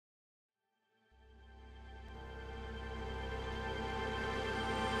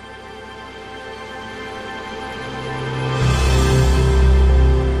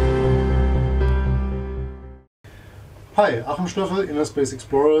Hi, Achim Stoffel, InnerSpace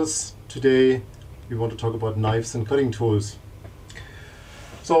Explorers. Today we want to talk about knives and cutting tools.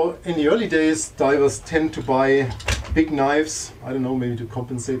 So in the early days, divers tend to buy big knives, I don't know, maybe to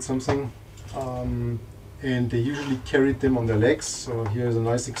compensate something. And they usually carried them on their legs. So here's a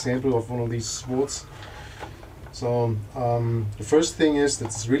nice example of one of these swords. So the first thing is that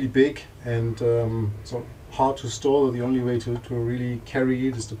it's really big and so hard to store. The only way to really carry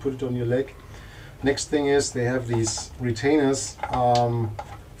it is to put it on your leg. Next thing is they have these retainers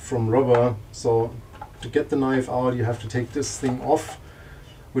from rubber. So to get the knife out, you have to take this thing off,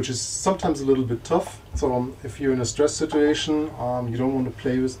 which is sometimes a little bit tough. So if you're in a stress situation, you don't want to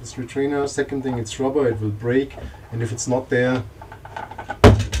play with this retainer. Second thing, it's rubber, it will break, and if it's not there,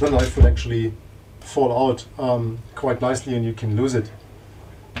 the knife will actually fall out quite nicely and you can lose it.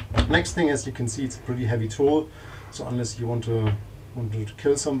 Next thing, as you can see, it's a pretty heavy tool. So unless you want to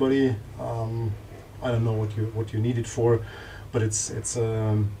kill somebody, I don't know what you need it for, but it's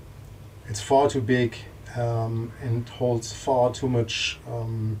far too big and holds far too much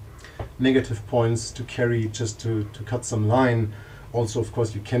negative points to carry just to cut some line. Also, of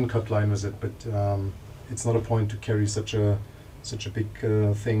course, you can cut line with it, but it's not a point to carry such a big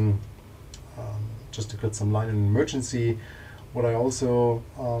thing just to cut some line in an emergency. What I also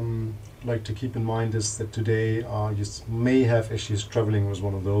like to keep in mind is that today you may have issues traveling with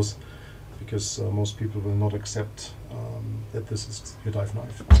one of those, because most people will not accept that this is your dive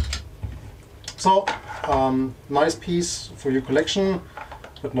knife. So, nice piece for your collection,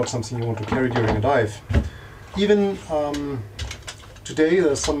 but not something you want to carry during a dive. Even today,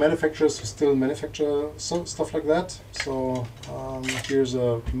 there are some manufacturers who still manufacture stuff like that. So here's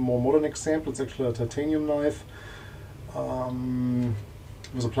a more modern example. It's actually a titanium knife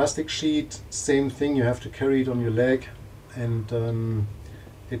with a plastic sheet. Same thing, you have to carry it on your leg, and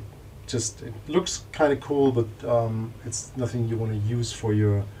it looks kind of cool, but it's nothing you want to use for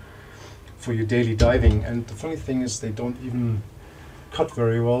your daily diving. And the funny thing is, they don't even cut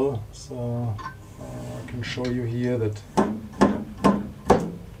very well. So I can show you here that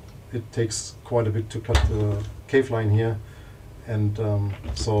it takes quite a bit to cut the cave line here, and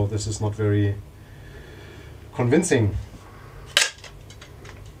so this is not very convincing.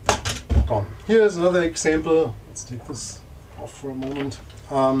 Here's another example. Let's take this off for a moment.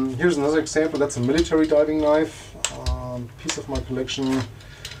 Here's another example. That's a military diving knife, piece of my collection.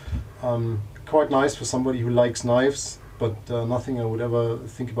 Quite nice for somebody who likes knives, but nothing I would ever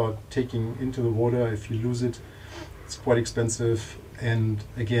think about taking into the water. If you lose it, it's quite expensive, and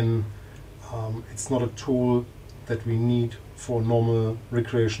again, it's not a tool that we need for normal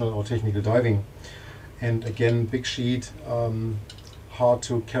recreational or technical diving. And again, big sheet, hard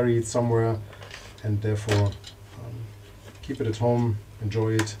to carry it somewhere, and therefore keep it at home,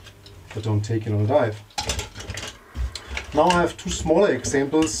 enjoy it, but don't take it on a dive. Now I have two smaller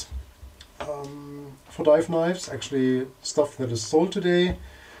examples for dive knives, actually stuff that is sold today,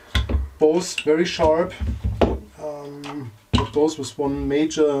 both very sharp, but both with one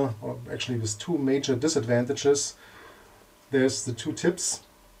major, or actually with two major disadvantages. There's the two tips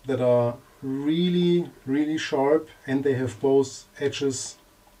that are really sharp, and they have both edges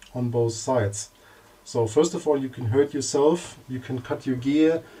on both sides. So first of all, you can hurt yourself, you can cut your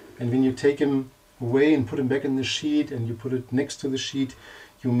gear, and when you take him away and put him back in the sheet and you put it next to the sheet,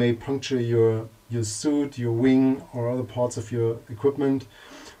 you may puncture your suit, your wing, or other parts of your equipment.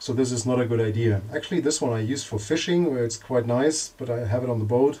 So this is not a good idea. Actually, this one I use for fishing, where it's quite nice, but I have it on the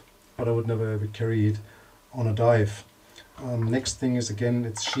boat, but I would never ever carry it on a dive. Next thing is, again,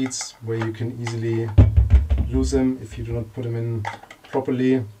 it's sheets where you can easily lose them if you do not put them in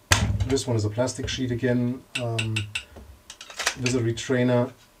properly. This one is a plastic sheet again, with a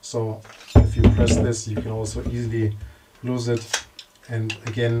retrainer, so if you press this, you can also easily lose it. And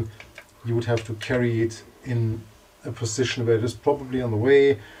again, you would have to carry it in a position where it is probably on the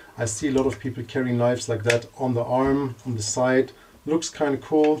way. I see a lot of people carry knives like that on the arm, on the side. Looks kind of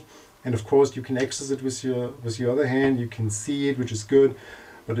cool, and of course you can access it with your other hand. You can see it, which is good.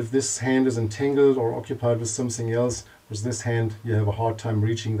 But if this hand is entangled or occupied with something else, with this hand you have a hard time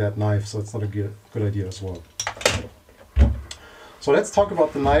reaching that knife, so it's not a good idea as well. So let's talk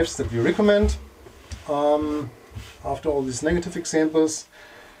about the knives that we recommend after all these negative examples.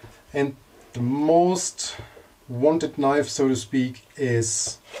 And the most wanted knife, so to speak,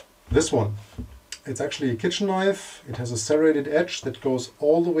 is this one. It's actually a kitchen knife. It has a serrated edge that goes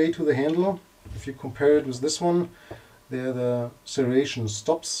all the way to the handle. If you compare it with this one, there the serration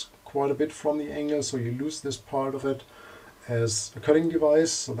stops quite a bit from the angle, so you lose this part of it as a cutting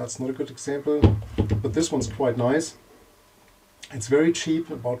device, so that's not a good example. But this one's quite nice. It's very cheap,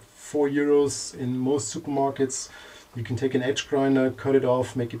 about €4 in most supermarkets. You can take an edge grinder, cut it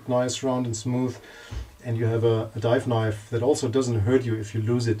off, make it nice, round and smooth, and you have a dive knife that also doesn't hurt you if you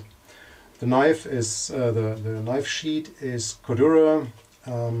lose it. The knife is the knife sheet is Cordura,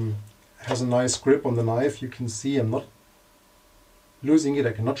 has a nice grip on the knife. You can see I'm not losing it,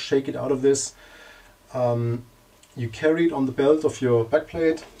 I cannot shake it out of this. You carry it on the belt of your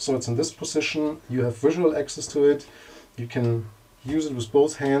backplate, so it's in this position. You have visual access to it. You can use it with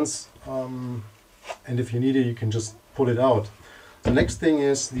both hands, and if you need it, you can just pull it out. The next thing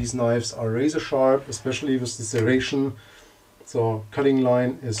is these knives are razor sharp, especially with the serration. So cutting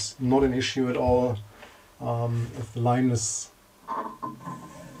line is not an issue at all. If the line is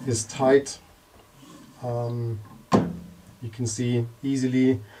tight, you can see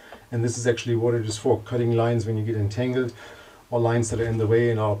easily, and this is actually what it is for, cutting lines when you get entangled or lines that are in the way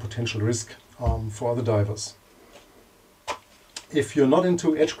and are a potential risk for other divers. If you're not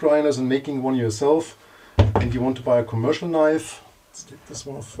into edge grinders and making one yourself and you want to buy a commercial knife, let's take this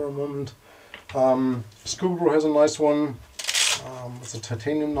one off for a moment. Scuba Bro has a nice one. It's a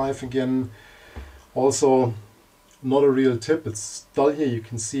titanium knife again. Also not a real tip, it's dull here, you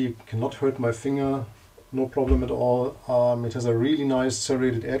can see it cannot hurt my finger, no problem at all. It has a really nice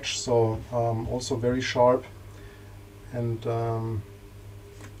serrated edge, so also very sharp and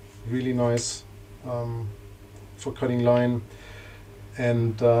really nice for cutting line.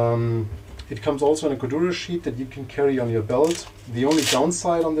 And it comes also in a Cordura sheet that you can carry on your belt. The only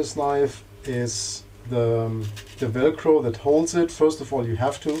downside on this knife is the Velcro that holds it. First of all, you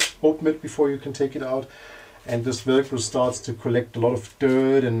have to open it before you can take it out, and this Velcro starts to collect a lot of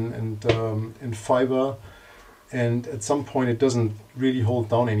dirt and fiber, and at some point it doesn't really hold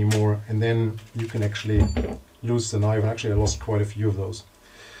down anymore, and then you can actually lose the knife. Actually, I lost quite a few of those.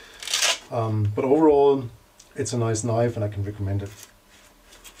 But overall, it's a nice knife and I can recommend it.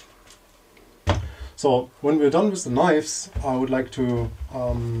 So when we're done with the knives, I would like to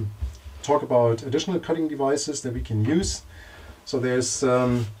talk about additional cutting devices that we can use. So there's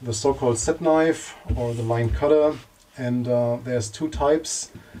the so-called set knife or the line cutter, and there's two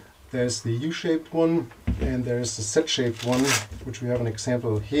types. There's the U-shaped one and there's the set-shaped one, which we have an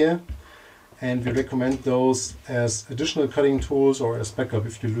example here. And we recommend those as additional cutting tools or as backup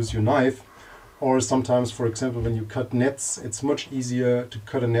if you lose your knife. Or sometimes, for example, when you cut nets, it's much easier to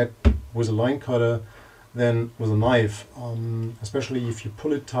cut a net with a line cutter than with a knife, especially if you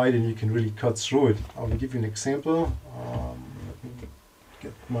pull it tight and you can really cut through it. I will give you an example. Let me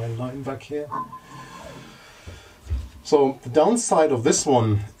get my line back here. So the downside of this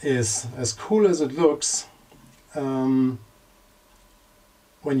one is, as cool as it looks, when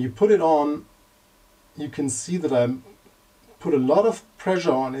you put it on, you can see that I put a lot of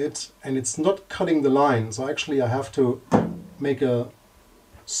pressure on it and it's not cutting the line. So actually I have to make a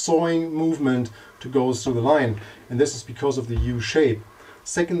sawing movement to go through the line, and this is because of the U shape.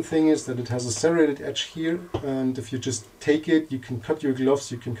 Second thing is that it has a serrated edge here, and if you just take it, you can cut your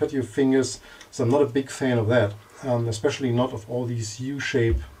gloves, you can cut your fingers, so I'm not a big fan of that, especially not of all these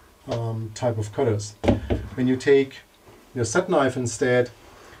U-shape type of cutters. When you take your set knife instead,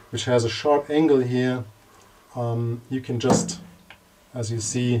 which has a sharp angle here, you can just, as you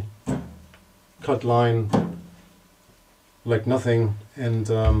see, cut line like nothing, and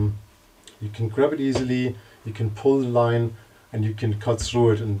you can grab it easily, you can pull the line and you can cut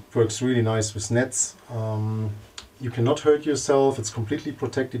through it, and it works really nice with nets. You cannot hurt yourself, it's completely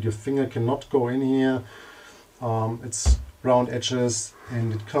protected, your finger cannot go in here. It's round edges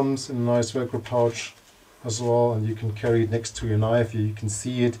and it comes in a nice Velcro pouch as well, and you can carry it next to your knife, you can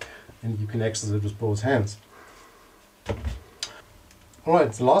see it and you can access it with both hands.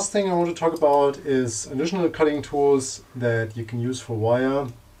 Alright, the last thing I want to talk about is additional cutting tools that you can use for wire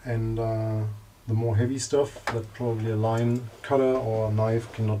and the more heavy stuff that probably a line cutter or a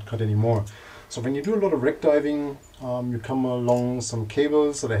knife cannot cut anymore. So when you do a lot of wreck diving, you come along some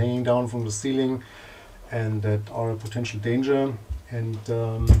cables that are hanging down from the ceiling and that are a potential danger, and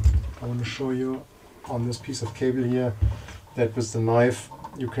I want to show you on this piece of cable here that with the knife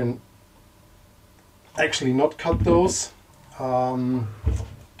you can actually not cut those.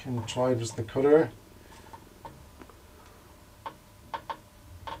 Can try with the cutter.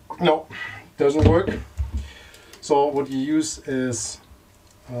 No, doesn't work. So what you use is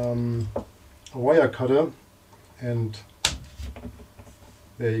a wire cutter, and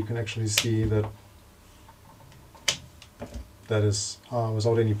there you can actually see that that is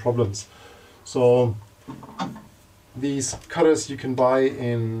without any problems. So these cutters you can buy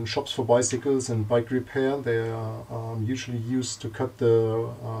in shops for bicycles and bike repair. They are usually used to cut the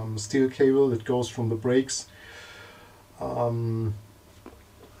steel cable that goes from the brakes to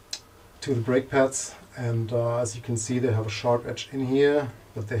the brake pads, and as you can see, they have a sharp edge in here,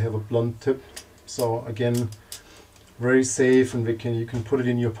 but they have a blunt tip. So again, very safe, and you can put it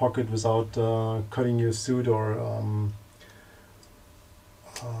in your pocket without cutting your suit or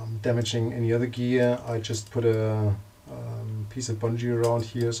damaging any other gear. I just put a piece of bungee around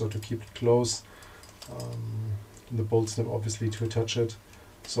here so to keep it close. The bolt snip obviously to attach it.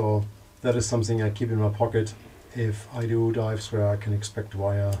 So that is something I keep in my pocket if I do dives where I can expect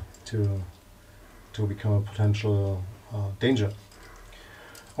wire to become a potential danger.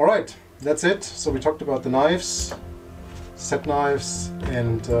 Alright, that's it. So we talked about the knives, set knives,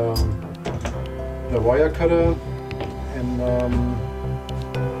 and the wire cutter, and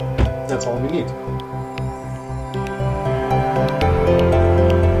that's all we need.